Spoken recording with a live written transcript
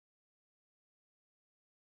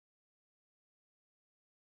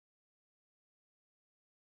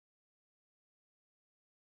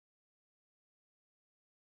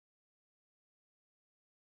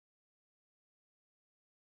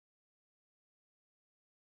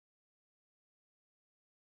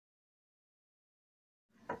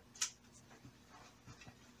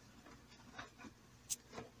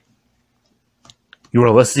You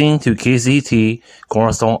are listening to KZT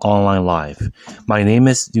Cornerstone Online Live. My name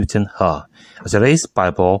is Newton He. Today's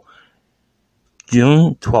Bible,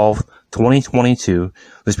 June 12, 2022,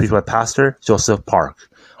 was preached by Pastor Joseph Park.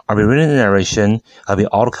 Our written narration will be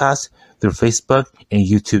autocast through Facebook and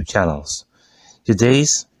YouTube channels.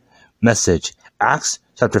 Today's message, Acts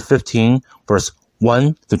chapter 15, verse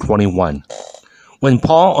 1 to 21. When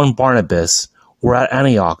Paul and Barnabas were at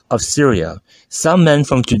Antioch of Syria, some men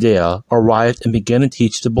from Judea arrived and began to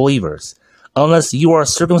teach the believers, "Unless you are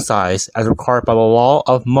circumcised as required by the law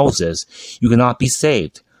of Moses, you cannot be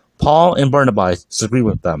saved." Paul and Barnabas disagreed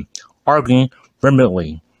with them, arguing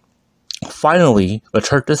vehemently. Finally, the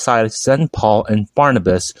church decided to send Paul and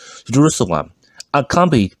Barnabas to Jerusalem,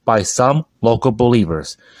 accompanied by some local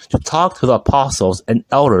believers, to talk to the apostles and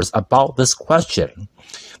elders about this question.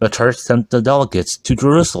 The church sent the delegates to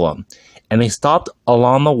Jerusalem, and they stopped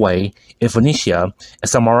along the way in Phoenicia and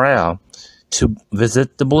Samaria to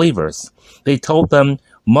visit the believers. They told them,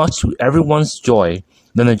 much to everyone's joy,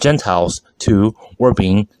 that the Gentiles, too, were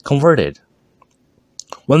being converted.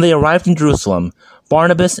 When they arrived in Jerusalem,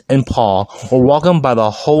 Barnabas and Paul were welcomed by the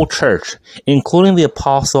whole church, including the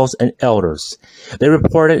apostles and elders. They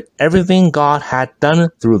reported everything God had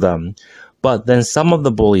done through them. But then some of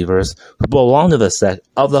the believers who belonged to the sect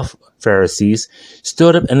of the Pharisees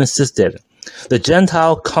stood up and insisted, "The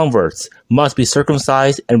Gentile converts must be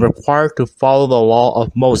circumcised and required to follow the law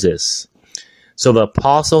of Moses." So the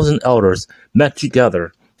apostles and elders met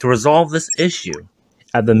together to resolve this issue.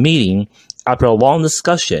 At the meeting, after a long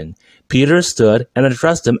discussion, Peter stood and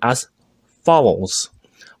addressed them as follows.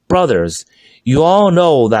 "Brothers, you all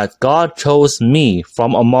know that God chose me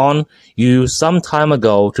from among you some time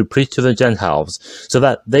ago to preach to the Gentiles, so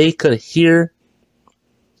that they could hear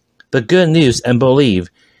the good news and believe.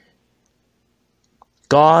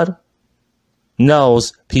 God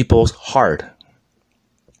knows people's heart.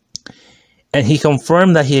 And he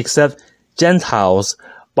confirmed that he accepts Gentiles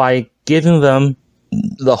by giving them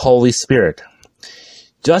the Holy Spirit,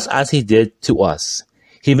 just as he did to us.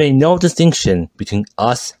 He made no distinction between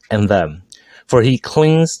us and them, for he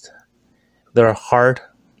cleansed their heart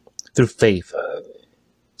through faith.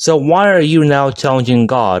 So why are you now challenging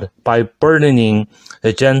God by burdening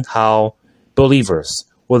the Gentile believers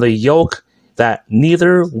with a yoke that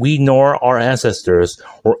neither we nor our ancestors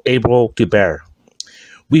were able to bear?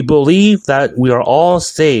 We believe that we are all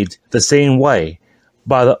saved the same way,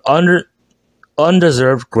 by the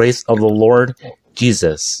undeserved grace of the Lord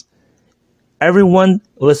Jesus." Everyone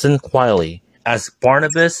listened quietly as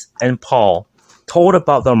Barnabas and Paul told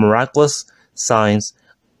about the miraculous signs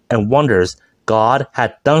and wonders God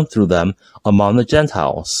had done through them among the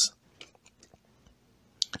Gentiles.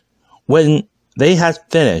 When they had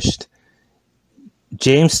finished,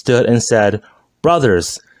 James stood and said,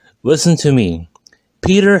 "Brothers, listen to me.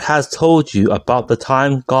 Peter has told you about the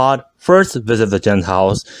time God first visited the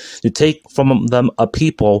Gentiles to take from them a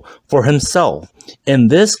people for himself. And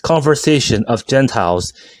this conversation of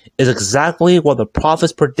Gentiles is exactly what the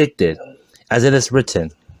prophets predicted, as it is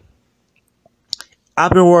written,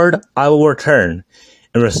 'Afterward I will return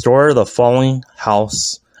and restore the fallen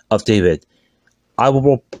house of David. I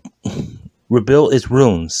will rebuild its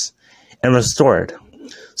ruins and restore it,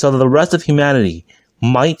 so that the rest of humanity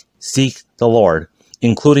might seek the Lord,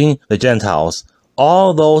 including the Gentiles,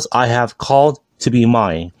 all those I have called to be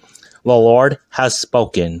mine. The Lord has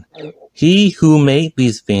spoken. He who made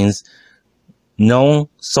these things known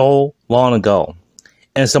so long ago.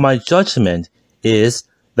 And so my judgment is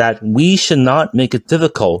that we should not make it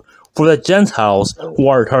difficult for the Gentiles who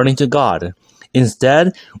are turning to God.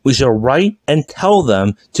 Instead, we should write and tell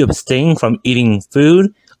them to abstain from eating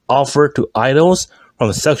food offered to idols,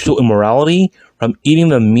 from sexual immorality, from eating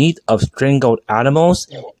the meat of strangled animals,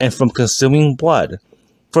 and from consuming blood.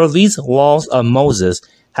 For these laws of Moses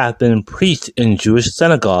have been preached in Jewish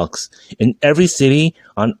synagogues in every city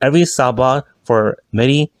on every Sabbath for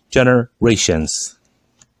many generations."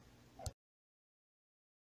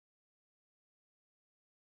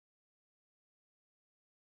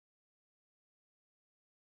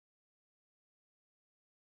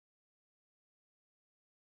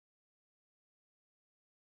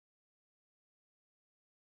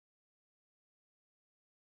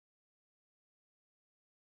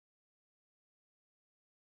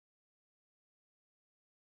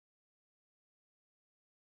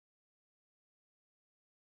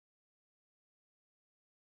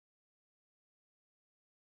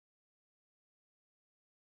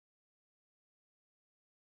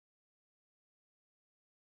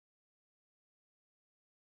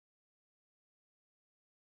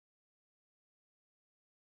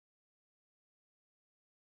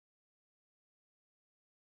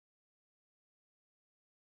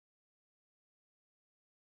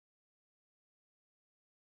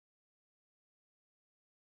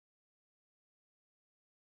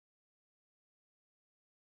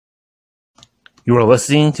 You are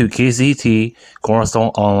listening to KZT Cornerstone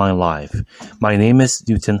Online Live. My name is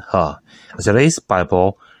Newton He. Today's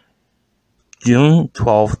Bible, June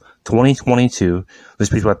 12, 2022, was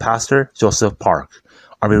preached by Pastor Joseph Park.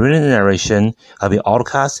 Our written narration will be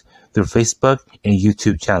autocast through Facebook and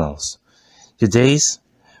YouTube channels. Today's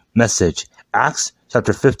message, Acts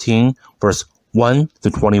chapter 15, verse 1 to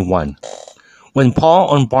 21. When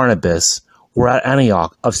Paul and Barnabas were at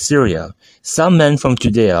Antioch of Syria, some men from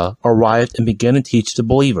Judea arrived and began to teach the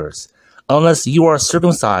believers, "Unless you are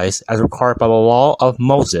circumcised as required by the law of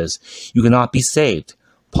Moses, you cannot be saved."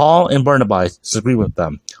 Paul and Barnabas disagreed with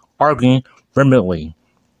them, arguing vehemently.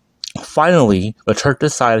 Finally, the church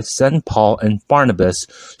decided to send Paul and Barnabas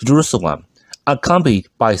to Jerusalem, accompanied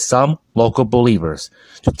by some local believers,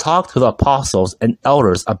 to talk to the apostles and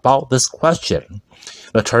elders about this question.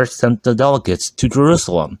 The church sent the delegates to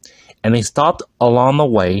Jerusalem, and they stopped along the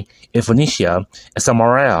way in Phoenicia and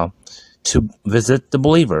Samaria to visit the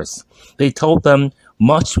believers. They told them,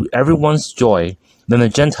 much to everyone's joy, that the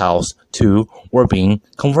Gentiles, too, were being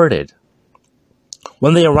converted.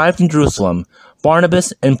 When they arrived in Jerusalem,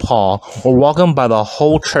 Barnabas and Paul were welcomed by the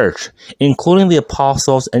whole church, including the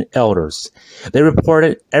apostles and elders. They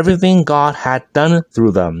reported everything God had done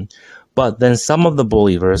through them. But then some of the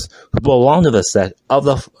believers who belonged to the sect of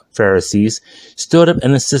the Pharisees stood up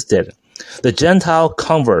and insisted, "The Gentile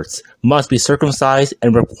converts must be circumcised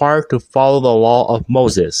and required to follow the law of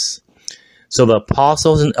Moses." So the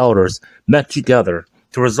apostles and elders met together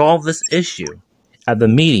to resolve this issue. At the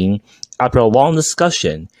meeting, after a long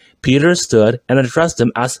discussion, Peter stood and addressed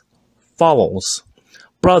them as follows: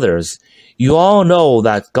 "Brothers, you all know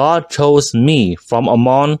that God chose me from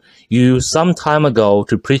among you some time ago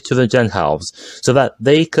to preach to the Gentiles, so that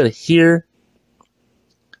they could hear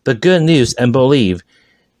the good news and believe.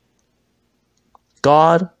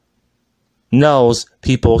 God knows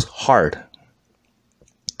people's heart,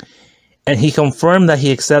 and he confirmed that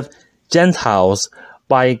he accepts Gentiles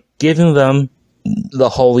by giving them the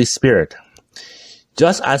Holy Spirit,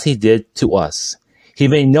 just as he did to us. He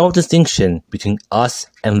made no distinction between us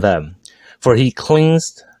and them, for he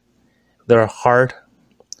cleansed their heart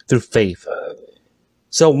through faith.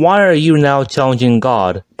 So why are you now challenging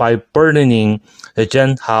God by burdening the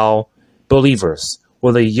Gentile believers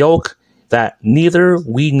with a yoke that neither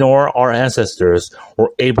we nor our ancestors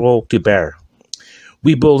were able to bear?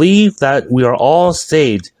 We believe that we are all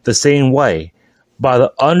saved the same way, by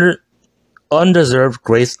the undeserved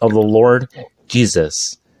grace of the Lord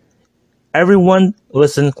Jesus." Everyone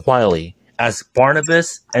listened quietly as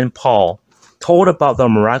Barnabas and Paul told about the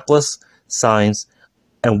miraculous signs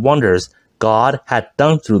and wonders God had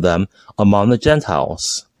done through them among the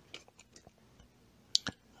Gentiles.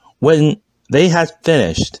 When they had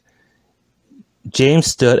finished, James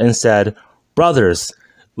stood and said, "Brothers,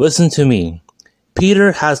 listen to me.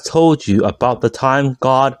 Peter has told you about the time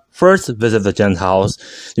God first visited the Gentiles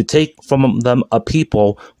to take from them a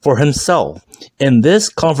people for himself. And this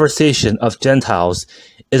conversation of Gentiles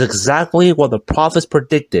is exactly what the prophets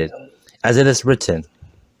predicted, as it is written,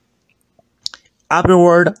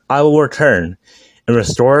 'Afterward I will return and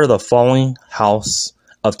restore the fallen house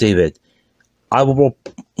of David. I will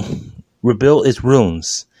rebuild its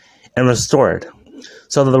ruins and restore it,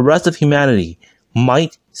 so that the rest of humanity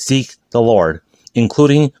might seek the Lord,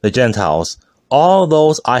 including the Gentiles, all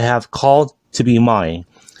those I have called to be mine.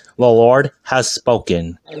 The Lord has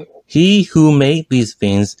spoken. He who made these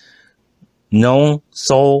things known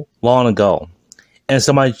so long ago. And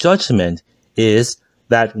so my judgment is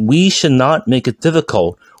that we should not make it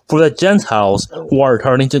difficult for the Gentiles who are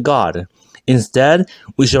turning to God. Instead,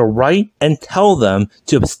 we should write and tell them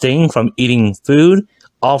to abstain from eating food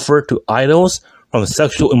offered to idols, from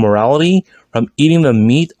sexual immorality, from eating the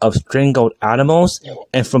meat of strangled animals,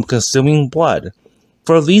 and from consuming blood.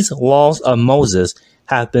 For these laws of Moses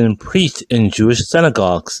have been preached in Jewish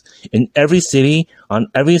synagogues in every city on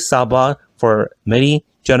every Sabbath for many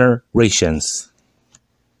generations."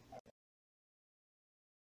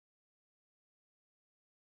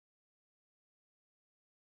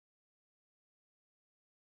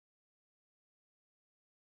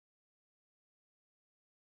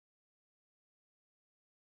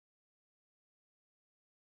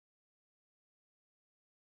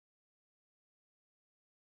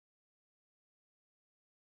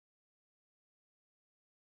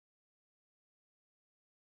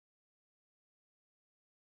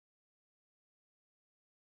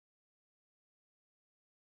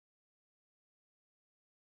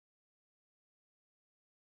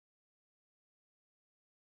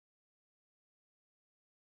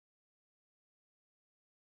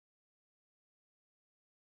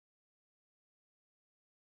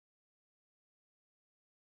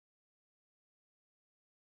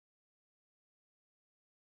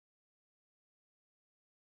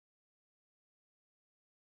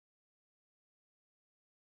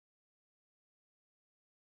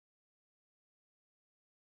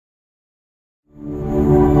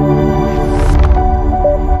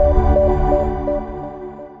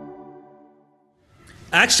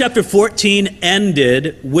 Acts chapter 14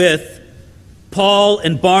 ended with Paul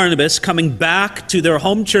and Barnabas coming back to their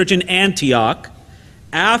home church in Antioch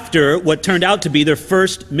after what turned out to be their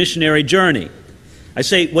first missionary journey. I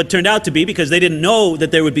say what turned out to be because they didn't know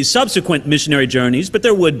that there would be subsequent missionary journeys, but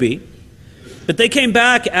there would be. But they came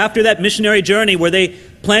back after that missionary journey where they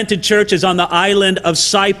planted churches on the island of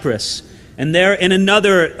Cyprus, and there in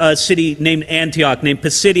another city named Antioch, named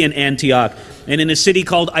Pisidian Antioch, and in a city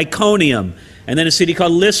called Iconium, and then a city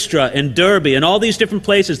called Lystra and Derbe, and all these different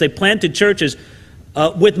places they planted churches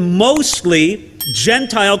with mostly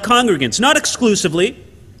Gentile congregants, not exclusively.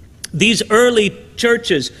 These early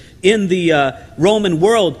churches in the Roman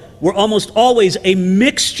world were almost always a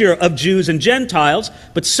mixture of Jews and Gentiles,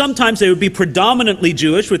 but sometimes they would be predominantly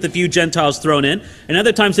Jewish with a few Gentiles thrown in, and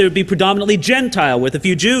other times they would be predominantly Gentile with a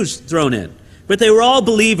few Jews thrown in. But they were all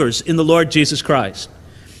believers in the Lord Jesus Christ.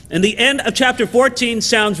 And the end of chapter 14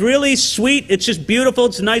 sounds really sweet. It's just beautiful.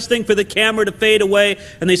 It's a nice thing for the camera to fade away,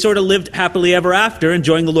 and they sort of lived happily ever after,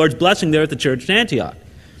 enjoying the Lord's blessing there at the church in Antioch.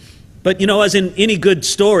 But, you know, as in any good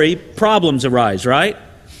story, problems arise, right?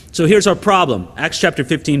 So here's our problem. Acts chapter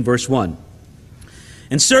 15, verse 1.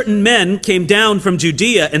 And certain men came down from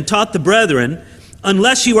Judea and taught the brethren,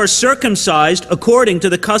 unless you are circumcised according to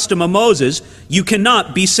the custom of Moses, you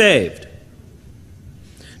cannot be saved.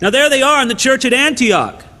 Now there they are in the church at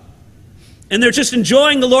Antioch. And they're just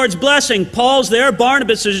enjoying the Lord's blessing. Paul's there,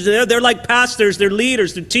 Barnabas is there. They're like pastors, they're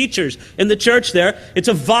leaders, they're teachers in the church there. It's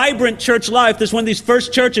a vibrant church life. This is one of these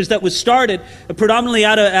first churches that was started predominantly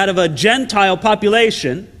out of a Gentile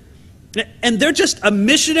population. And they're just a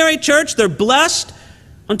missionary church. They're blessed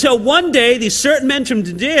until one day these certain men from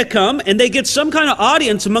Judea come and they get some kind of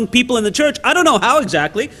audience among people in the church. I don't know how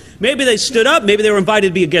exactly. Maybe they stood up. Maybe they were invited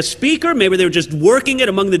to be a guest speaker. Maybe they were just working it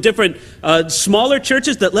among the different smaller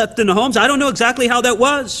churches that left in the homes. I don't know exactly how that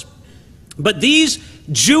was. But these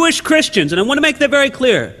Jewish Christians, and I want to make that very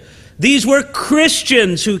clear, these were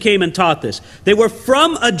Christians who came and taught this. They were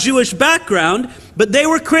from a Jewish background, but they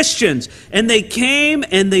were Christians. And they came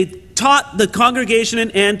and they taught the congregation in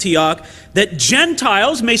Antioch that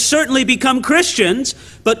Gentiles may certainly become Christians,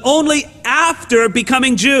 but only after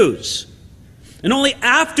becoming Jews. And only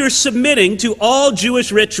after submitting to all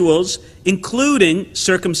Jewish rituals, including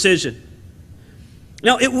circumcision.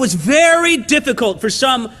 Now, it was very difficult for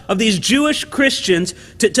some of these Jewish Christians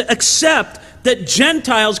to accept that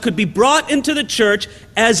Gentiles could be brought into the church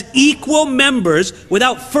as equal members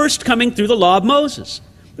without first coming through the law of Moses.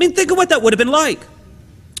 I mean, think of what that would have been like.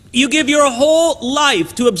 You give your whole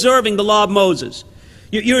life to observing the law of Moses.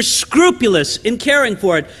 You're scrupulous in caring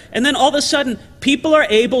for it. And then all of a sudden, people are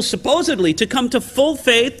able, supposedly, to come to full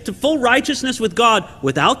faith, to full righteousness with God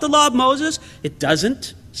without the law of Moses. It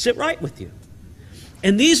doesn't sit right with you.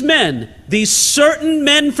 And these men, these certain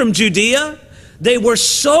men from Judea, they were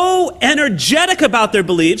so energetic about their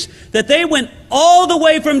beliefs that they went all the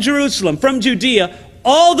way from Jerusalem, from Judea,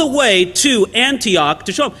 all the way to Antioch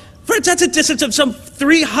to show them. Friends, that's a distance of some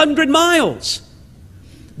 300 miles.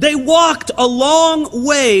 They walked a long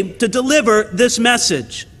way to deliver this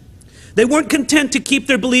message. They weren't content to keep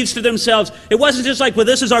their beliefs to themselves. It wasn't just like, well,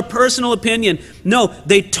 this is our personal opinion. No,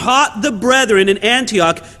 they taught the brethren in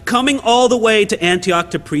Antioch, coming all the way to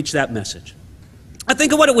Antioch to preach that message. I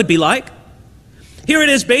think of what it would be like. Here it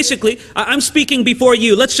is, basically, I'm speaking before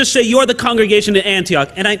you. Let's just say you're the congregation in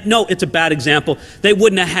Antioch. And I know it's a bad example. They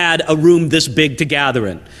wouldn't have had a room this big to gather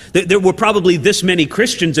in. There were probably this many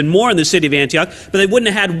Christians and more in the city of Antioch, but they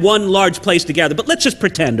wouldn't have had one large place to gather. But let's just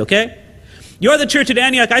pretend, okay? You're the church at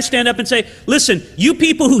Antioch. I stand up and say, listen, you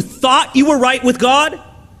people who thought you were right with God,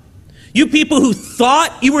 you people who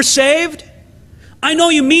thought you were saved, I know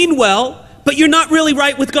you mean well, but you're not really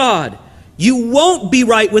right with God. You won't be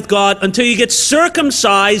right with God until you get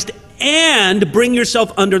circumcised and bring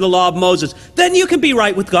yourself under the law of Moses. Then you can be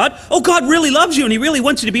right with God. Oh, God really loves you and He really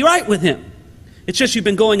wants you to be right with Him. It's just you've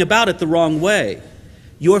been going about it the wrong way.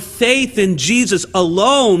 Your faith in Jesus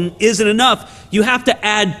alone isn't enough. You have to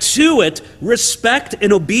add to it respect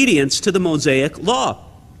and obedience to the Mosaic law.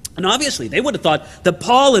 And obviously, they would have thought that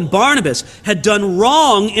Paul and Barnabas had done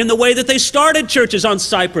wrong in the way that they started churches on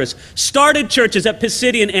Cyprus, started churches at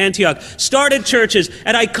Pisidian Antioch, started churches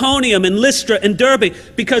at Iconium and Lystra and Derbe,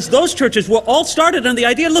 because those churches were all started on the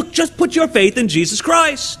idea, look, just put your faith in Jesus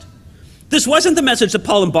Christ. This wasn't the message that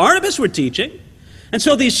Paul and Barnabas were teaching. And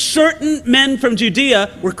so these certain men from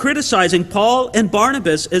Judea were criticizing Paul and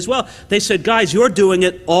Barnabas as well. They said, guys, you're doing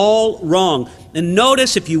it all wrong. And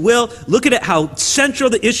notice, if you will, look at it, how central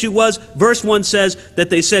the issue was. Verse 1 says that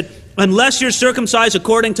they said, unless you're circumcised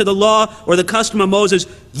according to the law or the custom of Moses,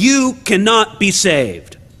 you cannot be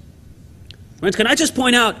saved. Friends, can I just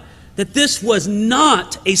point out that this was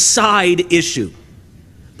not a side issue.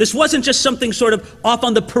 This wasn't just something sort of off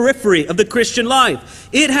on the periphery of the Christian life.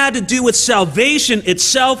 It had to do with salvation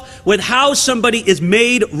itself, with how somebody is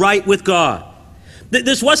made right with God.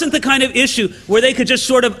 This wasn't the kind of issue where they could just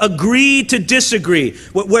sort of agree to disagree,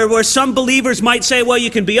 where some believers might say, well, you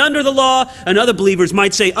can be under the law, and other believers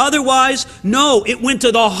might say otherwise. No, it went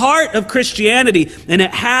to the heart of Christianity, and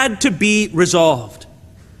it had to be resolved.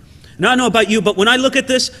 Now, I don't know about you, but when I look at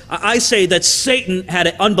this, I say that Satan had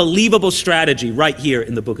an unbelievable strategy right here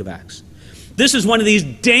in the book of Acts. This is one of these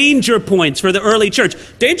danger points for the early church.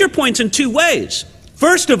 Danger points in two ways.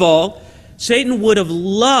 First of all, Satan would have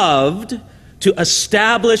loved to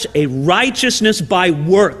establish a righteousness by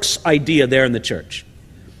works idea there in the church.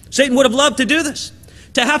 Satan would have loved to do this.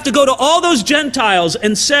 To have to go to all those Gentiles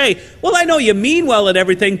and say, well, I know you mean well and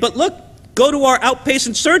everything, but look, go to our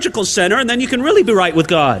outpatient surgical center and then you can really be right with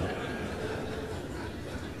God.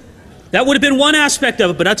 That would have been one aspect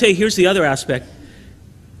of it, but I'll tell you, here's the other aspect.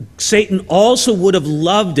 Satan also would have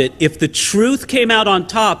loved it if the truth came out on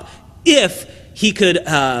top, if he could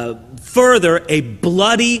further a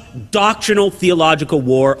bloody doctrinal theological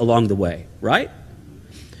war along the way, right?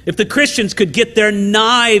 If the Christians could get their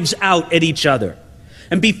knives out at each other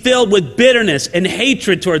and be filled with bitterness and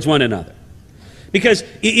hatred towards one another. Because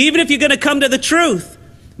even if you're going to come to the truth,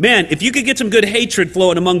 man, if you could get some good hatred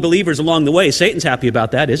flowing among believers along the way, Satan's happy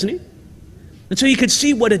about that, isn't he? And so you could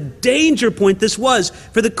see what a danger point this was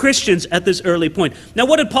for the Christians at this early point. Now,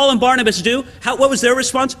 what did Paul and Barnabas do? What was their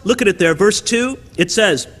response? Look at it there, verse 2. It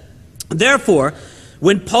says, therefore,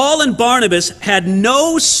 when Paul and Barnabas had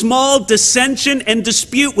no small dissension and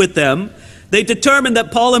dispute with them, they determined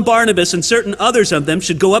that Paul and Barnabas and certain others of them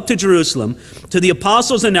should go up to Jerusalem to the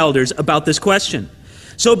apostles and elders about this question.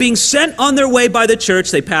 So being sent on their way by the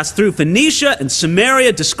church, they passed through Phoenicia and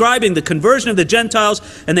Samaria, describing the conversion of the Gentiles,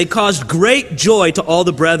 and they caused great joy to all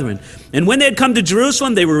the brethren. And when they had come to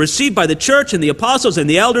Jerusalem, they were received by the church and the apostles and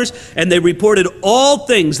the elders, and they reported all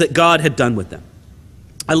things that God had done with them.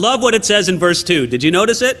 I love what it says in verse 2. Did you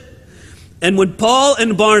notice it? And when Paul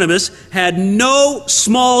and Barnabas had no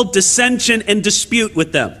small dissension and dispute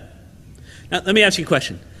with them. Now, let me ask you a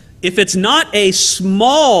question. If it's not a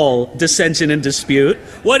small dissension and dispute,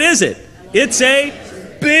 what is it? It's a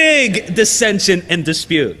big dissension and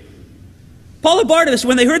dispute. Paul and Barnabas,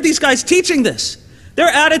 when they heard these guys teaching this, their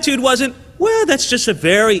attitude wasn't, well, that's just a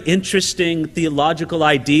very interesting theological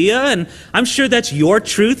idea, and I'm sure that's your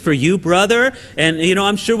truth for you, brother, and,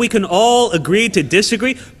 I'm sure we can all agree to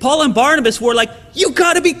disagree. Paul and Barnabas were like, you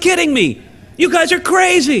got to be kidding me. You guys are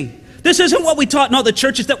crazy. This isn't what we taught in all the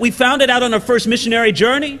churches that we founded out on our first missionary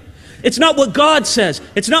journey. It's not what God says.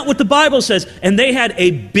 It's not what the Bible says. And they had a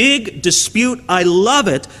big dispute. I love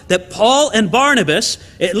it that Paul and Barnabas,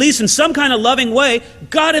 at least in some kind of loving way,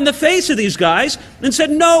 got in the face of these guys and said,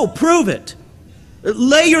 no, prove it.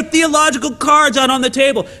 Lay your theological cards out on the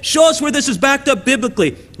table. Show us where this is backed up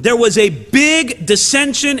biblically. There was a big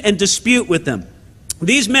dissension and dispute with them.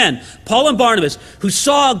 These men, Paul and Barnabas, who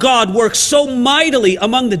saw God work so mightily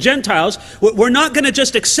among the Gentiles, were not going to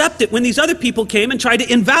just accept it when these other people came and tried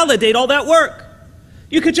to invalidate all that work.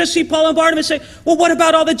 You could just see Paul and Barnabas say, well, what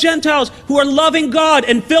about all the Gentiles who are loving God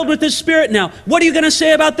and filled with His Spirit now? What are you going to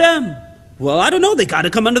say about them? Well, I don't know. They got to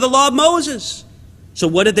come under the law of Moses. So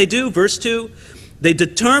what did they do? Verse 2, they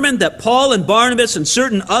determined that Paul and Barnabas and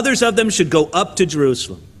certain others of them should go up to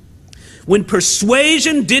Jerusalem. When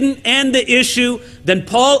persuasion didn't end the issue, then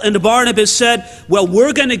Paul and Barnabas said, well,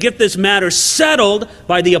 we're going to get this matter settled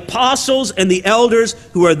by the apostles and the elders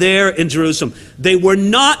who are there in Jerusalem. They were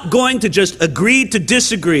not going to just agree to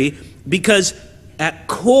disagree, because at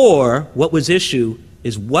core, what was issue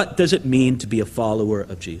is, what does it mean to be a follower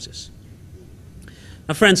of Jesus?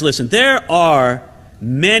 Now, friends, listen, there are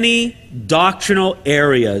many doctrinal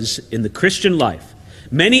areas in the Christian life,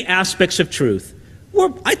 many aspects of truth, where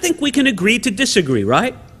I think we can agree to disagree,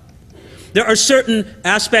 right? There are certain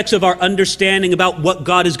aspects of our understanding about what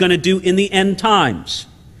God is going to do in the end times.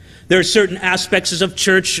 There are certain aspects of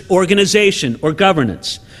church organization or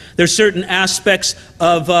governance. There are certain aspects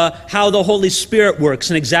of how the Holy Spirit works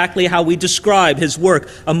and exactly how we describe His work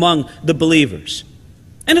among the believers.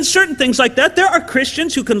 And in certain things like that, there are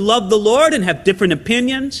Christians who can love the Lord and have different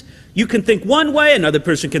opinions. You can think one way, another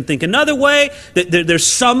person can think another way. There's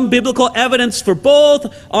some biblical evidence for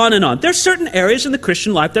both, on and on. There's certain areas in the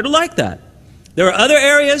Christian life that are like that. There are other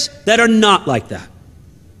areas that are not like that.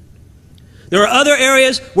 There are other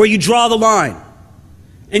areas where you draw the line.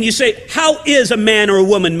 And you say, how is a man or a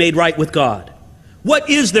woman made right with God? What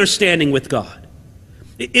is their standing with God?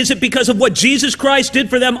 Is it because of what Jesus Christ did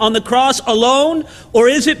for them on the cross alone? Or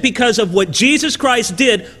is it because of what Jesus Christ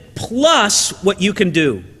did plus what you can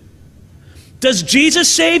do? Does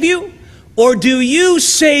Jesus save you? Or do you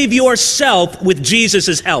save yourself with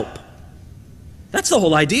Jesus' help? That's the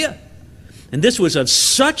whole idea. And this was of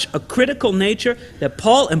such a critical nature that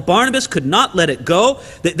Paul and Barnabas could not let it go.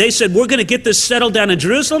 They said, we're going to get this settled down in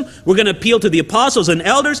Jerusalem. We're going to appeal to the apostles and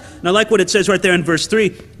elders. And I like what it says right there in verse 3,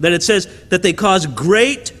 that it says that they caused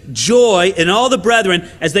great joy in all the brethren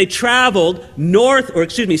as they traveled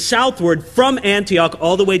southward from Antioch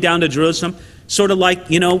all the way down to Jerusalem. Sort of like,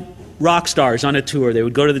 rock stars on a tour. They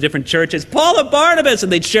would go to the different churches, Paul and Barnabas,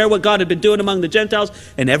 and they'd share what God had been doing among the Gentiles,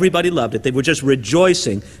 and everybody loved it. They were just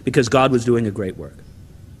rejoicing because God was doing a great work.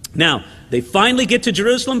 Now, they finally get to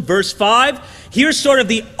Jerusalem, verse 5. Here's sort of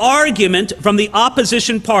the argument from the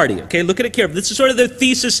opposition party. Okay, look at it carefully. This is sort of their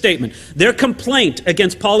thesis statement, their complaint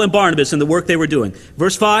against Paul and Barnabas and the work they were doing.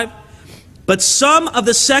 Verse 5, but some of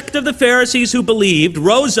the sect of the Pharisees who believed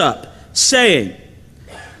rose up, saying,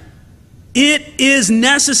 it is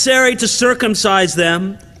necessary to circumcise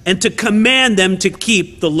them and to command them to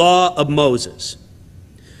keep the law of Moses.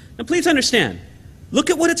 Now please understand, look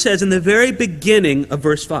at what it says in the very beginning of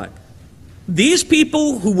verse 5. These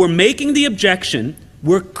people who were making the objection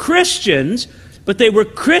were Christians, but they were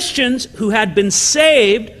Christians who had been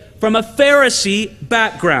saved from a Pharisee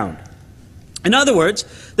background. In other words,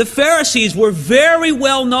 the Pharisees were very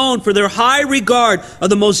well known for their high regard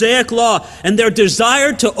of the Mosaic law and their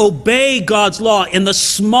desire to obey God's law in the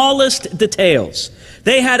smallest details.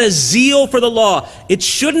 They had a zeal for the law. It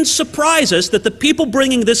shouldn't surprise us that the people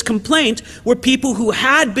bringing this complaint were people who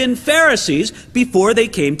had been Pharisees before they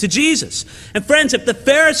came to Jesus. And friends, if the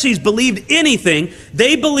Pharisees believed anything,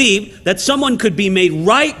 they believed that someone could be made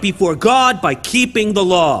right before God by keeping the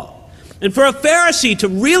law. And for a Pharisee to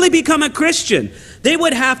really become a Christian, they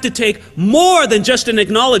would have to take more than just an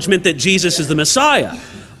acknowledgement that Jesus is the Messiah.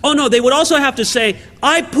 Oh no, they would also have to say,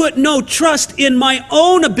 I put no trust in my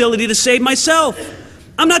own ability to save myself.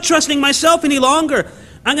 I'm not trusting myself any longer.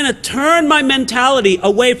 I'm going to turn my mentality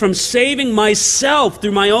away from saving myself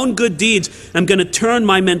through my own good deeds. I'm going to turn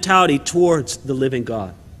my mentality towards the living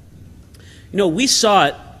God. We saw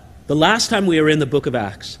it the last time we were in the book of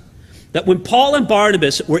Acts. That when Paul and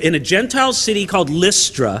Barnabas were in a Gentile city called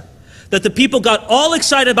Lystra, that the people got all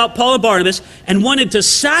excited about Paul and Barnabas and wanted to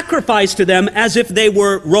sacrifice to them as if they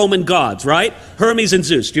were Roman gods, right? Hermes and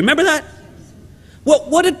Zeus. Do you remember that? Well,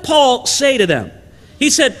 what did Paul say to them? He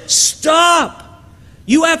said, stop.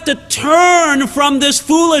 You have to turn from this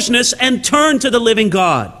foolishness and turn to the living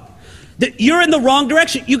God. You're in the wrong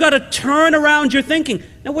direction. You got to turn around your thinking.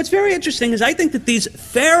 Now, what's very interesting is I think that these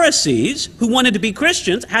Pharisees who wanted to be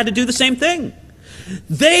Christians had to do the same thing.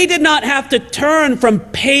 They did not have to turn from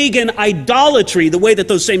pagan idolatry the way that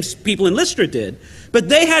those same people in Lystra did, but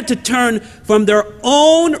they had to turn from their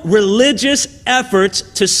own religious efforts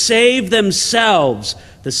to save themselves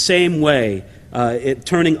the same way,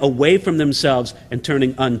 turning away from themselves and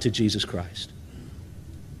turning unto Jesus Christ.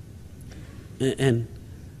 And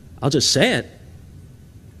I'll just say it,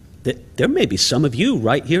 that there may be some of you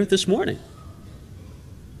right here this morning.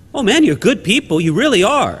 Oh man, you're good people, you really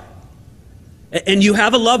are. And you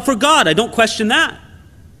have a love for God, I don't question that.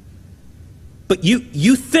 But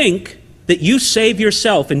you think that you save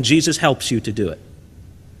yourself and Jesus helps you to do it.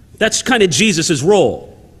 That's kind of Jesus'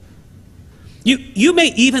 role. You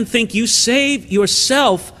may even think you save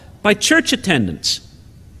yourself by church attendance.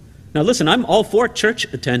 Now listen, I'm all for church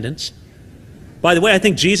attendance. By the way, I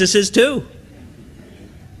think Jesus is too.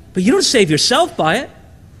 But you don't save yourself by it.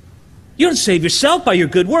 You don't save yourself by your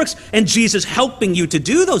good works, and Jesus helping you to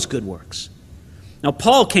do those good works. Now,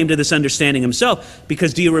 Paul came to this understanding himself,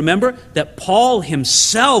 because do you remember that Paul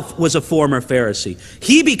himself was a former Pharisee?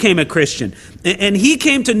 He became a Christian, and he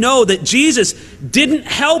came to know that Jesus didn't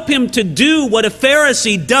help him to do what a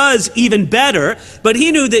Pharisee does even better, but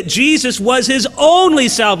he knew that Jesus was his only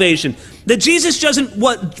salvation. That Jesus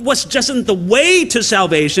was just the way to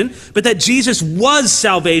salvation, but that Jesus was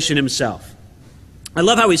salvation himself. I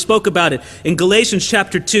love how he spoke about it in Galatians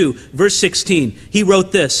chapter 2, verse 16. He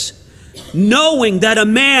wrote this, knowing that a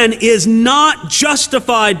man is not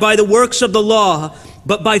justified by the works of the law,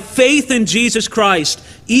 but by faith in Jesus Christ.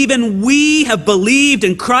 Even we have believed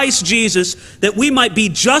in Christ Jesus, that we might be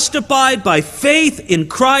justified by faith in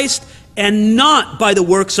Christ and not by the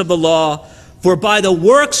works of the law. For by the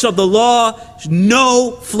works of the law,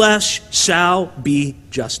 no flesh shall be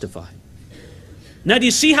justified. Now, do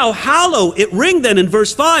you see how hollow it rang then in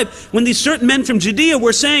verse 5 when these certain men from Judea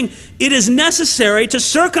were saying, it is necessary to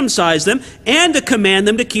circumcise them and to command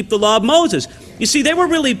them to keep the law of Moses. You see, they were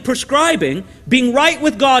really prescribing being right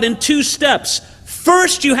with God in two steps.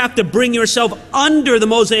 First, you have to bring yourself under the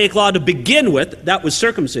Mosaic law to begin with. That was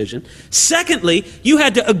circumcision. Secondly, you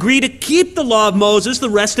had to agree to keep the law of Moses the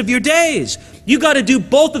rest of your days. You got to do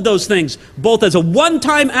both of those things, both as a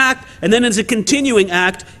one-time act and then as a continuing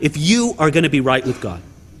act if you are going to be right with God.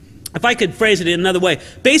 If I could phrase it in another way,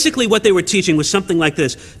 basically what they were teaching was something like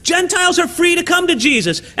this. Gentiles are free to come to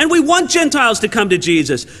Jesus, and we want Gentiles to come to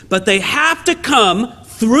Jesus, but they have to come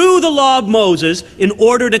through the law of Moses in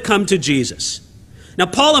order to come to Jesus. Now,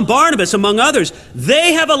 Paul and Barnabas, among others,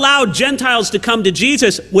 they have allowed Gentiles to come to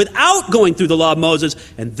Jesus without going through the law of Moses,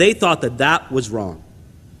 and they thought that that was wrong.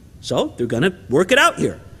 So they're going to work it out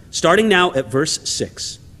here, starting now at verse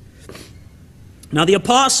 6. Now the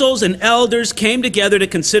apostles and elders came together to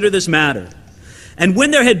consider this matter. And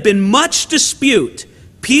when there had been much dispute,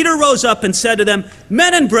 Peter rose up and said to them,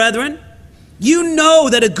 Men and brethren, you know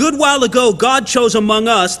that a good while ago God chose among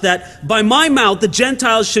us that by my mouth the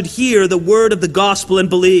Gentiles should hear the word of the gospel and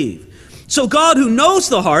believe. So God, who knows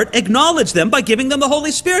the heart, acknowledged them by giving them the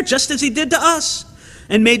Holy Spirit, just as he did to us,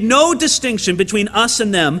 and made no distinction between us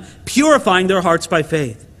and them, purifying their hearts by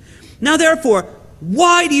faith. Now therefore,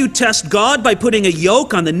 why do you test God by putting a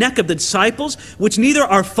yoke on the neck of the disciples, which neither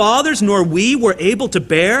our fathers nor we were able to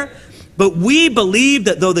bear? But we believe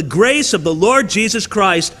that though the grace of the Lord Jesus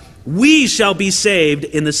Christ, we shall be saved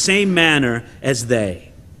in the same manner as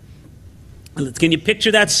they. Can you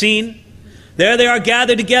picture that scene? There they are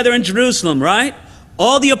gathered together in Jerusalem, right?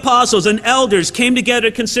 All the apostles and elders came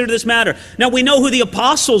together to consider this matter. Now we know who the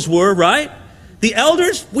apostles were, right? The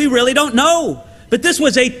elders, we really don't know. But this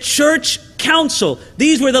was a church council.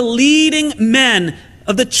 These were the leading men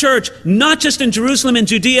of the church, not just in Jerusalem and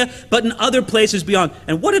Judea, but in other places beyond.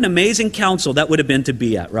 And what an amazing council that would have been to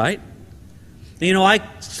be at, right? You know, I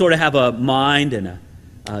sort of have a mind and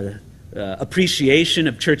a appreciation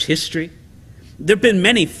of church history. There have been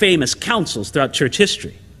many famous councils throughout church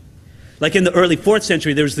history. Like in the early 4th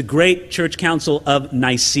century, there was the great church council of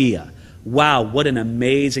Nicaea. Wow, what an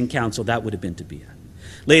amazing council that would have been to be at.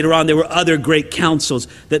 Later on, there were other great councils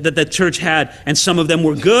that the church had, and some of them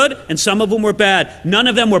were good, and some of them were bad. None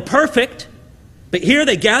of them were perfect. But here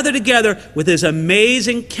they gather together with this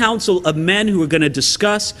amazing council of men who are going to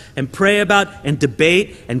discuss and pray about and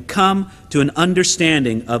debate and come to an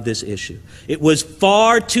understanding of this issue. It was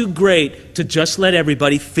far too great to just let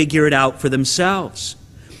everybody figure it out for themselves.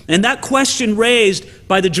 And that question raised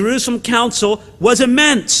by the Jerusalem council was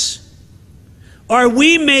immense. Are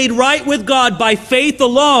we made right with God by faith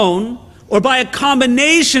alone, or by a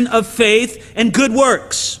combination of faith and good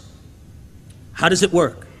works? How does it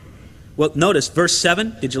work? Well, notice verse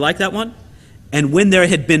 7. Did you like that one? And when there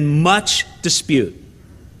had been much dispute.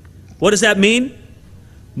 What does that mean?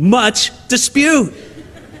 Much dispute.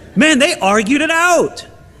 Man, they argued it out.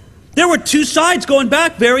 There were two sides going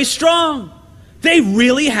back very strong. They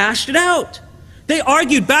really hashed it out. They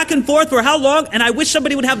argued back and forth for how long? And I wish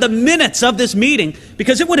somebody would have the minutes of this meeting,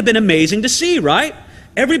 because it would have been amazing to see, right?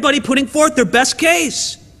 Everybody putting forth their best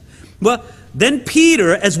case. Well, then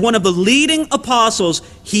Peter, as one of the leading apostles,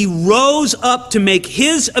 he rose up to make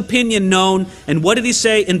his opinion known. And what did he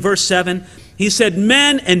say in verse 7? He said,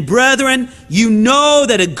 Men and brethren, you know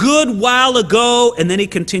that a good while ago, and then he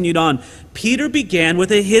continued on. Peter began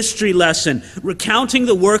with a history lesson, recounting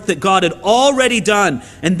the work that God had already done.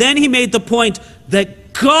 And then he made the point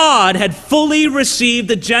that God had fully received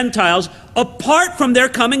the Gentiles apart from their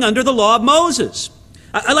coming under the law of Moses.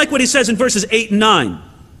 I like what he says in verses 8 and 9.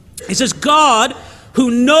 He says, God,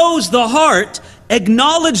 who knows the heart,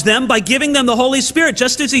 acknowledged them by giving them the Holy Spirit,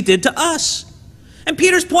 just as he did to us. And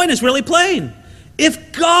Peter's point is really plain.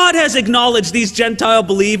 If God has acknowledged these Gentile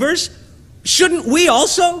believers, shouldn't we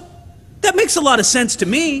also? That makes a lot of sense to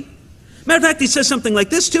me. Matter of fact, he says something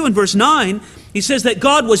like this too in verse 9. He says that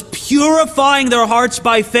God was purifying their hearts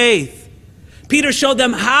by faith. Peter showed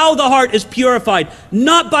them how the heart is purified,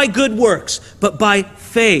 not by good works, but by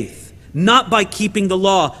faith. Not by keeping the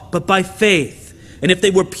law, but by faith. And if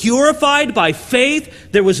they were purified by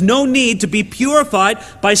faith, there was no need to be purified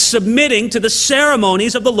by submitting to the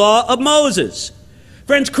ceremonies of the law of Moses.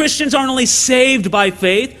 Friends, Christians aren't only saved by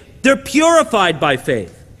faith, they're purified by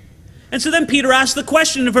faith. And so then Peter asked the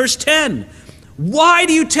question in verse 10. Why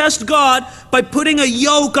do you test God by putting a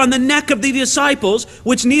yoke on the neck of the disciples,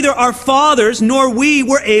 which neither our fathers nor we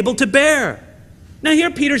were able to bear? Now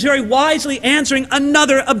here Peter's very wisely answering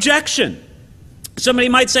another objection. Somebody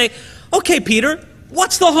might say, okay, Peter,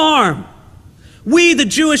 what's the harm? We, the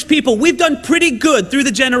Jewish people, we've done pretty good through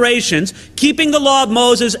the generations, keeping the law of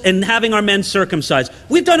Moses and having our men circumcised.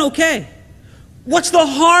 We've done okay. What's the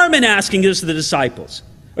harm in asking this to the disciples?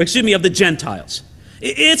 of the Gentiles.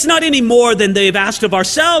 It's not any more than they've asked of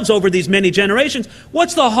ourselves over these many generations.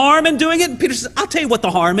 What's the harm in doing it? And Peter says, I'll tell you what the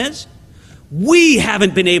harm is. We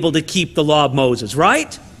haven't been able to keep the law of Moses,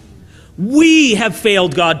 right? We have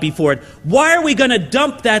failed God before it. Why are we going to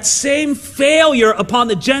dump that same failure upon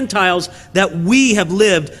the Gentiles that we have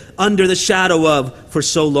lived under the shadow of for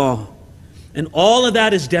so long? And all of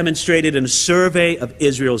that is demonstrated in a survey of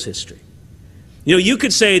Israel's history. You know, you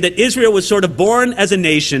could say that Israel was sort of born as a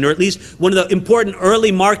nation, or at least one of the important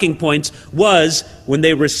early marking points was when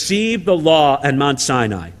they received the law at Mount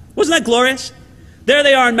Sinai. Wasn't that glorious? There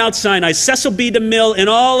they are on Mount Sinai, Cecil B. DeMille in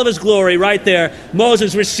all of his glory right there.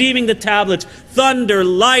 Moses receiving the tablets, thunder,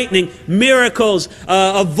 lightning, miracles,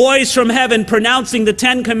 a voice from heaven pronouncing the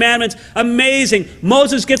 10 Commandments. Amazing.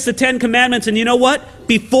 Moses gets the 10 Commandments, and you know what?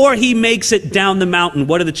 Before he makes it down the mountain,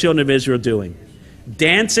 what are the children of Israel doing?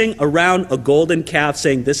 Dancing around a golden calf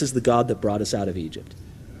saying, this is the God that brought us out of Egypt.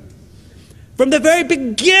 From the very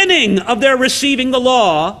beginning of their receiving the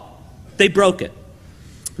law, they broke it.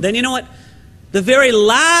 Then you know what? The very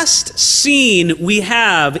last scene we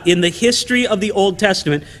have in the history of the Old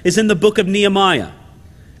Testament is in the book of Nehemiah.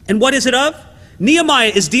 And what is it of?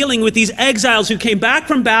 Nehemiah is dealing with these exiles who came back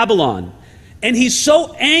from Babylon. And he's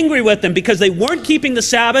so angry with them because they weren't keeping the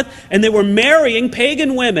Sabbath and they were marrying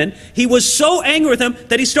pagan women. He was so angry with them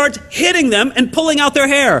that he starts hitting them and pulling out their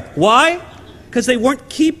hair. Why? Because they weren't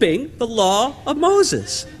keeping the law of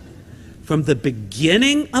Moses. From the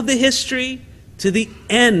beginning of the history to the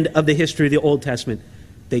end of the history of the Old Testament,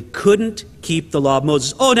 they couldn't keep the law of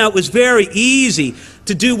Moses. Oh, now it was very easy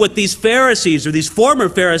to do what these Pharisees or these former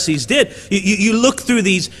Pharisees did. You look through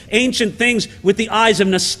these ancient things with the eyes of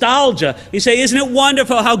nostalgia. You say, isn't it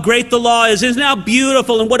wonderful how great the law is? Isn't it how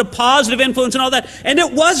beautiful and what a positive influence and all that? And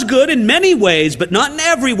it was good in many ways, but not in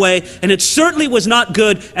every way. And it certainly was not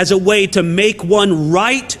good as a way to make one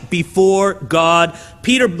right before God.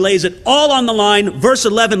 Peter lays it all on the line. Verse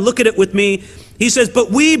 11, look at it with me. He says, but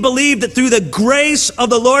we believe that through the grace of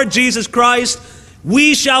the Lord Jesus Christ,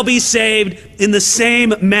 we shall be saved in the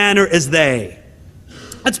same manner as they.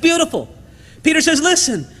 That's beautiful. Peter says,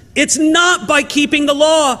 listen, it's not by keeping the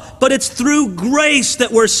law, but it's through grace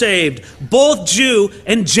that we're saved, both Jew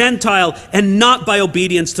and Gentile, and not by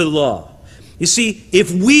obedience to the law. You see,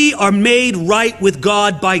 if we are made right with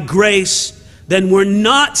God by grace, then we're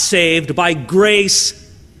not saved by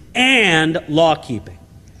grace and law-keeping.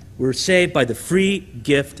 We're saved by the free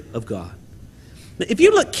gift of God. Now, if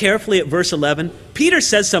you look carefully at verse 11, Peter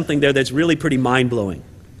says something there that's really pretty mind-blowing.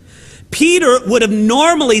 Peter would have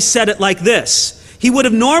normally said it like this. He would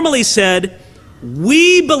have normally said,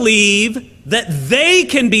 we believe that they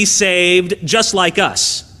can be saved just like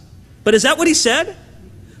us. But is that what he said?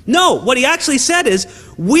 No, what he actually said is,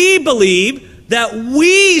 we believe that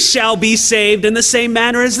we shall be saved in the same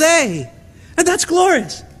manner as they. And that's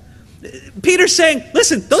glorious. Peter's saying,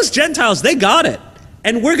 listen, those Gentiles, they got it.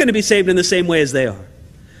 And we're going to be saved in the same way as they are.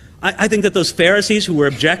 I think that those Pharisees who were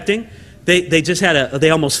objecting, they just they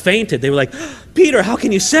almost fainted. They were like, Peter, how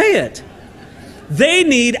can you say it? They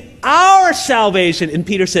need our salvation. And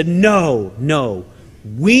Peter said, no,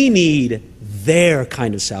 we need their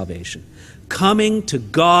kind of salvation. Coming to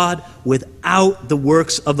God without the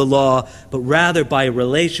works of the law, but rather by a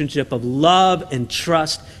relationship of love and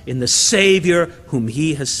trust in the Savior whom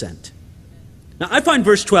He has sent. Now, I find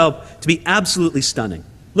verse 12 to be absolutely stunning.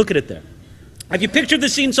 Look at it there. Have you pictured the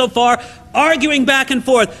scene so far? Arguing back and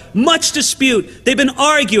forth, much dispute. They've been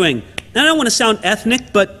arguing. Now, I don't want to sound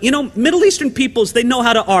ethnic, but, you know, Middle Eastern peoples, they know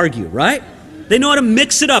how to argue, right? They know how to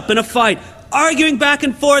mix it up in a fight. Arguing back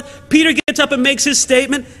and forth. Peter gets up and makes his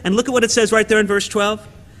statement. And look at what it says right there in verse 12.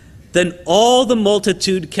 Then all the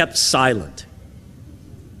multitude kept silent.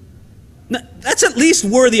 Now, that's at least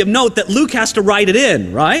worthy of note that Luke has to write it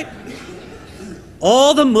in, right?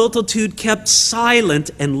 All the multitude kept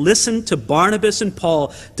silent and listened to Barnabas and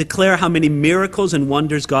Paul declare how many miracles and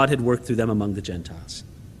wonders God had worked through them among the Gentiles.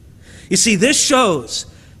 You see, this shows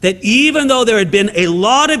that even though there had been a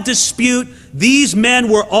lot of dispute, these men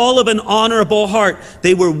were all of an honorable heart.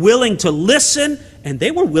 They were willing to listen, and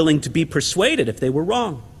they were willing to be persuaded if they were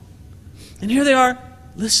wrong. And here they are,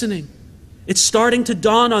 listening. It's starting to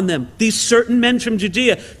dawn on them. These certain men from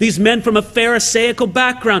Judea, these men from a Pharisaical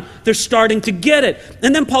background, they're starting to get it.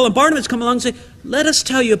 And then Paul and Barnabas come along and say, let us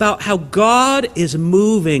tell you about how God is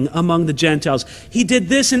moving among the Gentiles. He did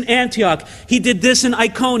this in Antioch. He did this in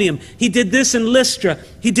Iconium. He did this in Lystra.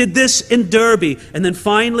 He did this in Derbe. And then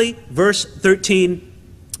finally, verse 13,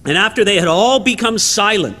 and after they had all become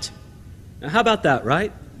silent. Now, how about that,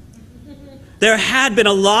 right? There had been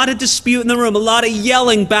a lot of dispute in the room, a lot of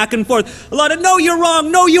yelling back and forth, a lot of, no, you're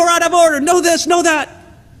wrong, no, you're out of order, no this, no that.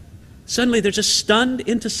 Suddenly they're just stunned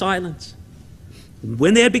into silence.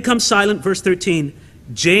 When they had become silent, verse 13,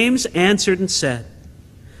 James answered and said,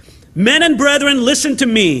 "Men and brethren, listen to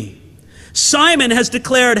me. Simon has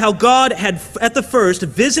declared how God had at the first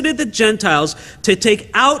visited the Gentiles to take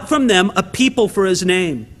out from them a people for his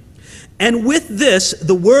name. And with this,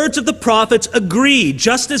 the words of the prophets agree,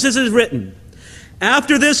 just as it is written.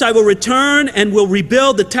 After this, I will return and will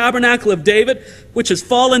rebuild the tabernacle of David, which has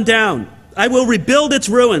fallen down. I will rebuild its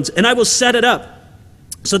ruins, and I will set it up,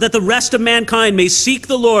 so that the rest of mankind may seek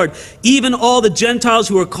the Lord, even all the Gentiles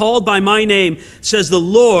who are called by my name, says the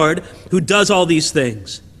Lord who does all these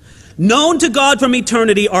things. Known to God from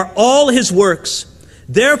eternity are all his works.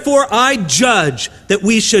 Therefore I judge that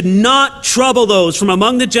we should not trouble those from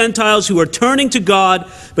among the Gentiles who are turning to God,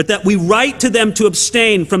 but that we write to them to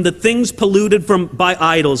abstain from the things polluted by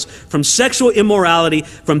idols, from sexual immorality,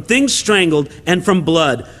 from things strangled, and from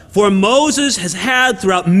blood. For Moses has had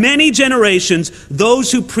throughout many generations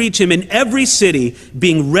those who preach him in every city,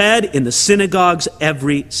 being read in the synagogues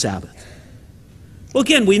every Sabbath." Well,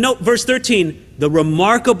 again, we note verse 13, the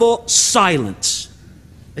remarkable silence.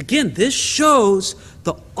 Again, this shows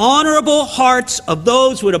the honorable hearts of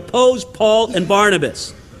those who would oppose Paul and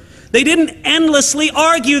Barnabas. They didn't endlessly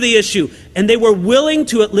argue the issue, and they were willing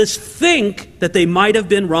to at least think that they might have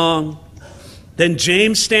been wrong. Then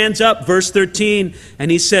James stands up, verse 13, and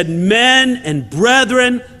he said, "Men and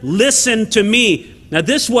brethren, listen to me." Now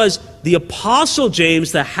this was the Apostle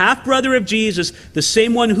James, the half-brother of Jesus, the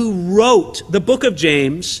same one who wrote the book of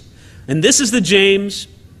James. And this is the James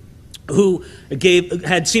who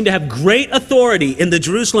had seemed to have great authority in the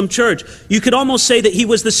Jerusalem church. You could almost say that he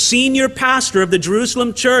was the senior pastor of the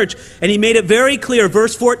Jerusalem church. And he made it very clear,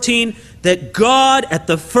 verse 14, that God at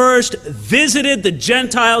the first visited the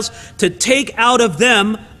Gentiles to take out of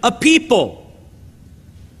them a people.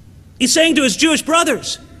 He's saying to his Jewish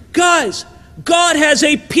brothers, guys, God has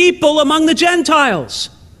a people among the Gentiles.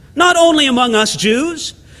 Not only among us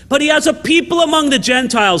Jews, but he has a people among the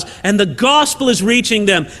Gentiles, and the gospel is reaching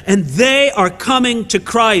them, and they are coming to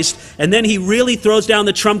Christ. And then he really throws down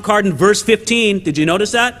the trump card in verse 15. Did you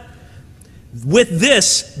notice that? With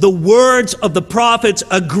this, the words of the prophets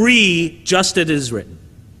agree, just as it is written.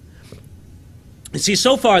 You see,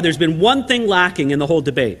 so far there's been one thing lacking in the whole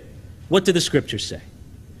debate. What did the scriptures say?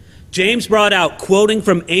 James brought out, quoting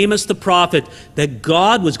from Amos the prophet, that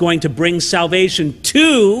God was going to bring salvation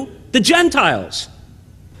to the Gentiles.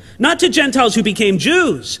 Not to Gentiles who became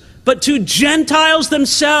Jews, but to Gentiles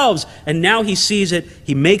themselves. And now he sees it,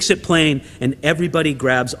 he makes it plain, and everybody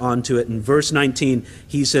grabs onto it. In verse 19,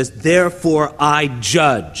 he says, "Therefore I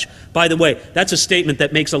judge." By the way, that's a statement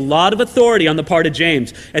that makes a lot of authority on the part of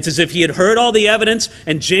James. It's as if he had heard all the evidence,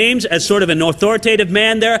 and James, as sort of an authoritative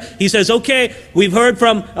man there, he says, okay, we've heard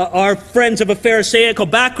from our friends of a Pharisaical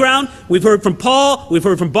background, we've heard from Paul, we've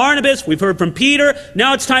heard from Barnabas, we've heard from Peter,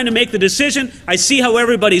 now it's time to make the decision. I see how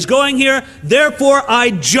everybody's going here, therefore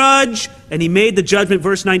I judge, and he made the judgment,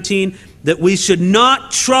 verse 19, that we should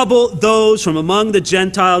not trouble those from among the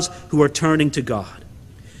Gentiles who are turning to God.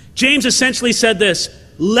 James essentially said this,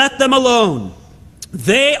 let them alone.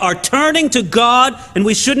 They are turning to God, and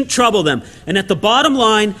we shouldn't trouble them. And at the bottom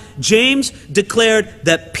line, James declared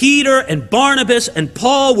that Peter and Barnabas and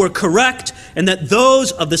Paul were correct, and that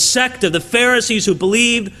those of the sect of the Pharisees who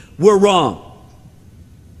believed were wrong.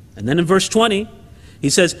 And then in verse 20,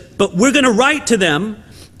 he says, but we're going to write to them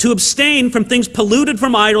to abstain from things polluted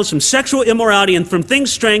from idols, from sexual immorality, and from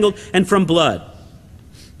things strangled, and from blood.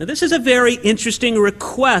 Now, this is a very interesting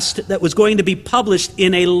request that was going to be published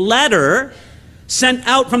in a letter sent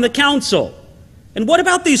out from the council. And what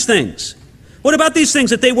about these things? What about these things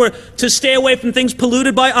that they were to stay away from things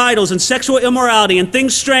polluted by idols and sexual immorality and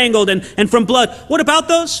things strangled and from blood? What about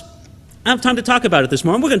those? I don't have time to talk about it this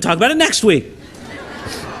morning. We're going to talk about it next week.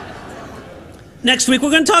 Next week, we're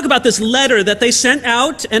going to talk about this letter that they sent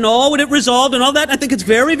out and all what it resolved and all that. I think it's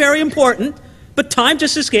very, very important. But time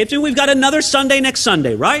just escapes me. We've got another Sunday next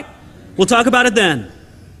Sunday, right? We'll talk about it then.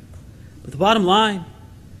 But the bottom line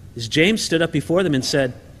is James stood up before them and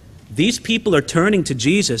said, these people are turning to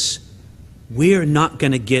Jesus. We're not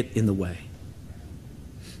going to get in the way.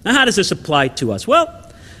 Now, how does this apply to us? Well,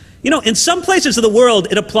 you know, in some places of the world,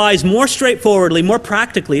 it applies more straightforwardly, more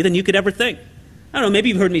practically than you could ever think. I don't know, maybe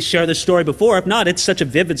you've heard me share this story before. If not, it's such a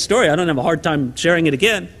vivid story, I don't have a hard time sharing it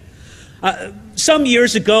again. Some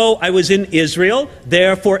years ago, I was in Israel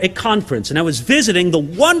there for a conference, and I was visiting the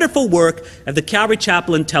wonderful work of the Calvary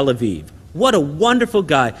Chapel in Tel Aviv. What a wonderful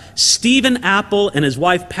guy. Stephen Apple and his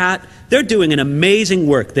wife Pat, they're doing an amazing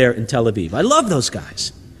work there in Tel Aviv. I love those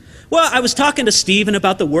guys. Well, I was talking to Stephen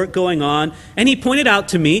about the work going on, and he pointed out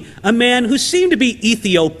to me a man who seemed to be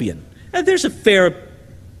Ethiopian. There's a fair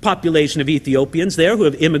population of Ethiopians there who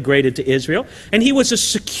have immigrated to Israel. And he was a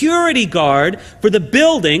security guard for the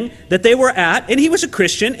building that they were at. And he was a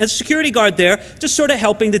Christian, a security guard there, just sort of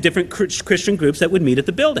helping the different Christian groups that would meet at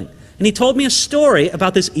the building. And he told me a story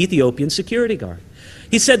about this Ethiopian security guard.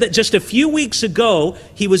 He said that just a few weeks ago,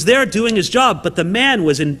 he was there doing his job, but the man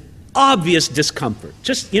was in obvious discomfort.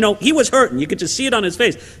 Just, he was hurting. You could just see it on his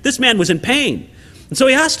face. This man was in pain. And so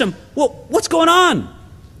he asked him, well, what's going on?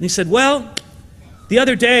 And he said, well, the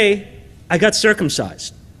other day, I got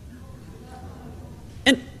circumcised.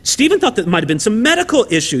 And Stephen thought that might have been some medical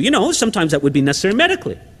issue. Sometimes that would be necessary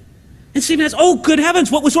medically. And Stephen asked, oh, good heavens,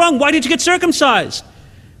 what was wrong? Why did you get circumcised?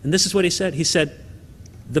 And this is what he said. He said,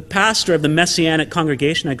 the pastor of the Messianic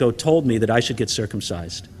congregation I go told me that I should get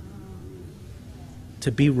circumcised to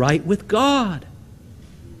be right with God.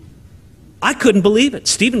 I couldn't believe it.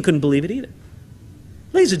 Stephen couldn't believe it either.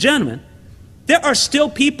 Ladies and gentlemen, there are still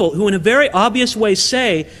people who in a very obvious way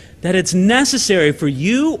say that it's necessary for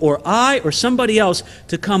you or I or somebody else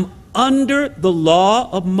to come under the law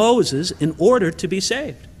of Moses in order to be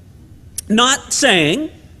saved. Not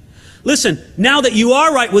saying, listen, now that you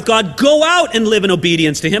are right with God, go out and live in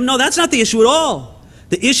obedience to Him. No, that's not the issue at all.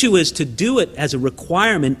 The issue is to do it as a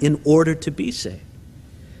requirement in order to be saved.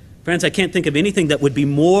 Friends, I can't think of anything that would be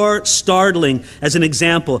more startling as an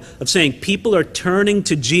example of saying people are turning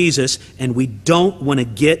to Jesus and we don't want to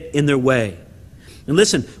get in their way. And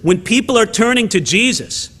listen, when people are turning to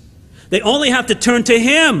Jesus, they only have to turn to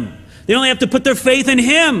Him. They only have to put their faith in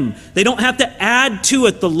Him. They don't have to add to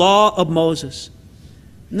it the law of Moses.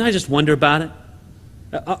 And I just wonder about it.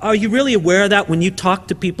 Are you really aware of that when you talk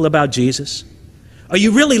to people about Jesus? Are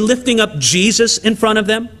you really lifting up Jesus in front of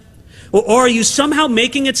them? Or are you somehow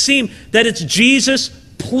making it seem that it's Jesus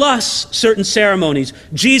plus certain ceremonies,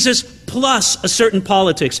 Jesus plus a certain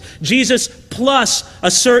politics, Jesus plus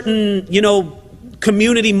a certain,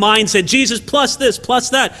 community mindset, Jesus plus this, plus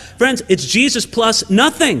that? Friends, it's Jesus plus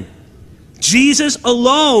nothing. Jesus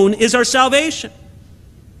alone is our salvation.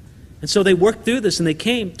 And so they worked through this and they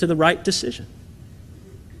came to the right decision.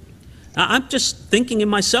 Now, I'm just thinking in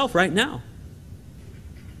myself right now.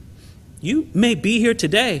 You may be here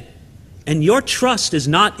today and your trust is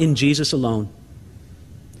not in Jesus alone.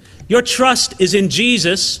 Your trust is in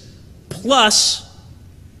Jesus plus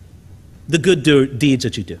the good deeds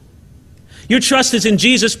that you do. Your trust is in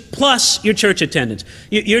Jesus plus your church attendance.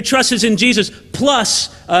 Your trust is in Jesus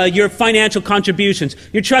plus your financial contributions.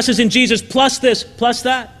 Your trust is in Jesus plus this, plus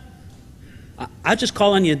that. I just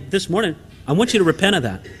call on you this morning. I want you to repent of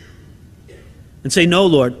that. And say, no,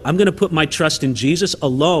 Lord, I'm going to put my trust in Jesus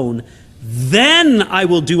alone. Then I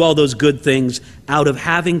will do all those good things out of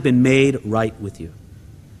having been made right with you.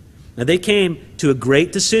 Now they came to a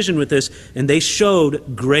great decision with this, and they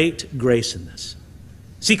showed great grace in this.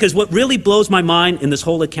 See, because what really blows my mind in this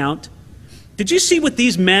whole account, did you see what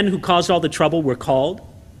these men who caused all the trouble were called?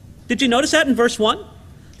 Did you notice that in verse 1?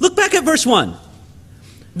 Look back at verse 1.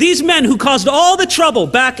 These men who caused all the trouble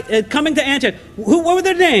back coming to Antioch, what were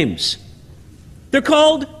their names? They're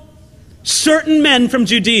called certain men from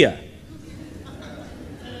Judea.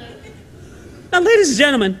 Now, ladies and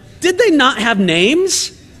gentlemen, did they not have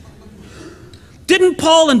names? Didn't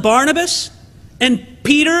Paul and Barnabas and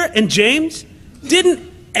Peter and James, didn't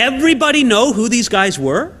everybody know who these guys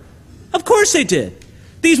were? Of course they did.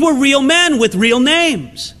 These were real men with real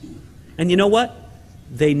names. And you know what?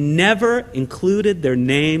 They never included their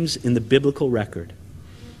names in the biblical record.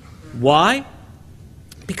 Why?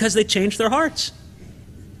 Because they changed their hearts.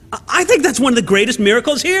 I think that's one of the greatest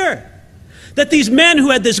miracles here. That these men who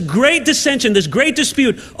had this great dissension, this great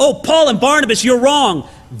dispute, oh, Paul and Barnabas, you're wrong.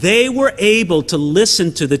 They were able to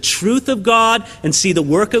listen to the truth of God and see the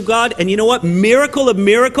work of God. And you know what? Miracle of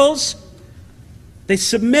miracles, they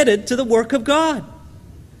submitted to the work of God.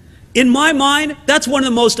 In my mind, that's one of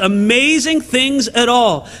the most amazing things at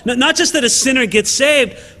all. Not just that a sinner gets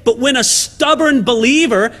saved, but when a stubborn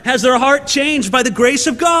believer has their heart changed by the grace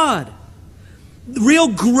of God. Real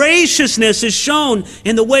graciousness is shown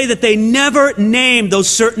in the way that they never named those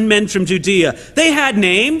certain men from Judea. They had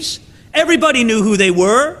names. Everybody knew who they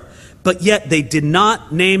were. But yet they did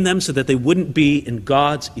not name them so that they wouldn't be in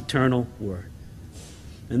God's eternal word.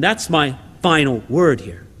 And that's my final word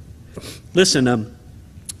here. Listen,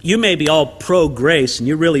 you may be all pro-grace and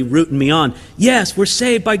you're really rooting me on. Yes, we're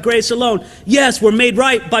saved by grace alone. Yes, we're made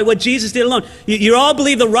right by what Jesus did alone. You all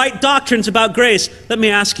believe the right doctrines about grace. Let me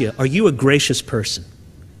ask you, are you a gracious person?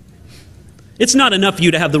 It's not enough for you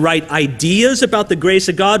to have the right ideas about the grace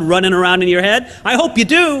of God running around in your head. I hope you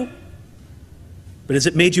do. But has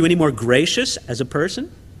it made you any more gracious as a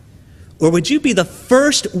person? Or would you be the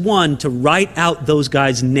first one to write out those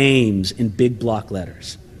guys' names in big block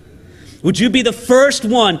letters? Would you be the first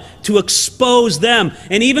one to expose them?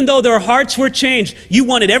 And even though their hearts were changed, you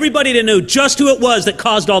wanted everybody to know just who it was that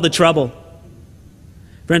caused all the trouble.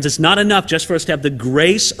 Friends, it's not enough just for us to have the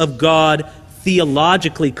grace of God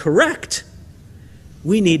theologically correct.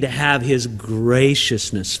 We need to have His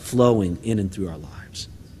graciousness flowing in and through our lives.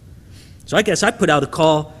 So I guess I put out a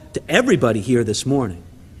call to everybody here this morning.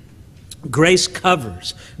 Grace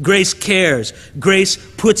covers. Grace cares. Grace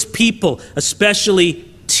puts people, especially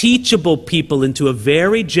teachable people, into a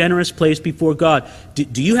very generous place before God.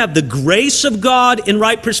 Do you have the grace of God in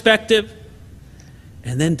right perspective?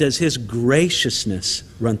 And then does His graciousness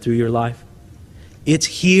run through your life? It's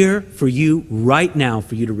here for you right now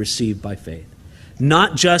for you to receive by faith.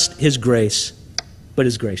 Not just His grace, but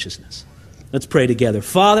His graciousness. Let's pray together.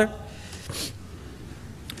 Father,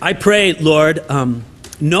 I pray, Lord,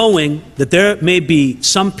 knowing that there may be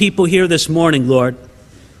some people here this morning, Lord,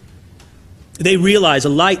 they realize a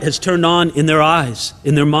light has turned on in their eyes,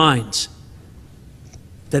 in their minds,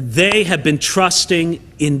 that they have been trusting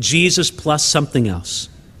in Jesus plus something else.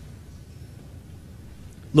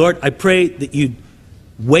 Lord, I pray that you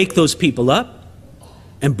wake those people up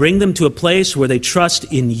and bring them to a place where they trust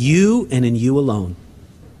in you and in you alone.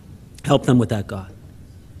 Help them with that, God.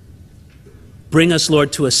 Bring us,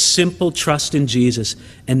 Lord, to a simple trust in Jesus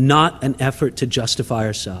and not an effort to justify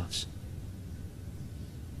ourselves.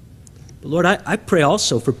 But Lord, I pray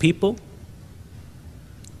also for people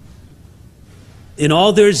in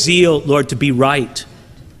all their zeal, Lord, to be right,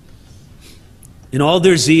 in all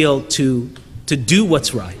their zeal to do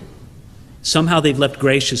what's right, somehow they've left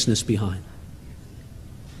graciousness behind.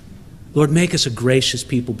 Lord, make us a gracious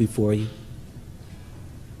people before you.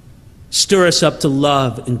 Stir us up to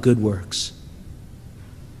love and good works.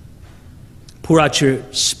 Pour out your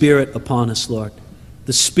Spirit upon us, Lord,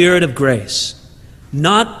 the Spirit of grace.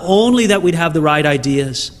 Not only that we'd have the right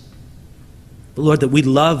ideas, but Lord, that we'd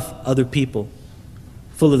love other people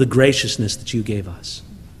full of the graciousness that you gave us.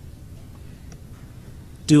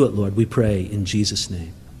 Do it, Lord, we pray in Jesus'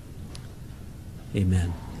 name.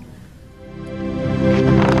 Amen.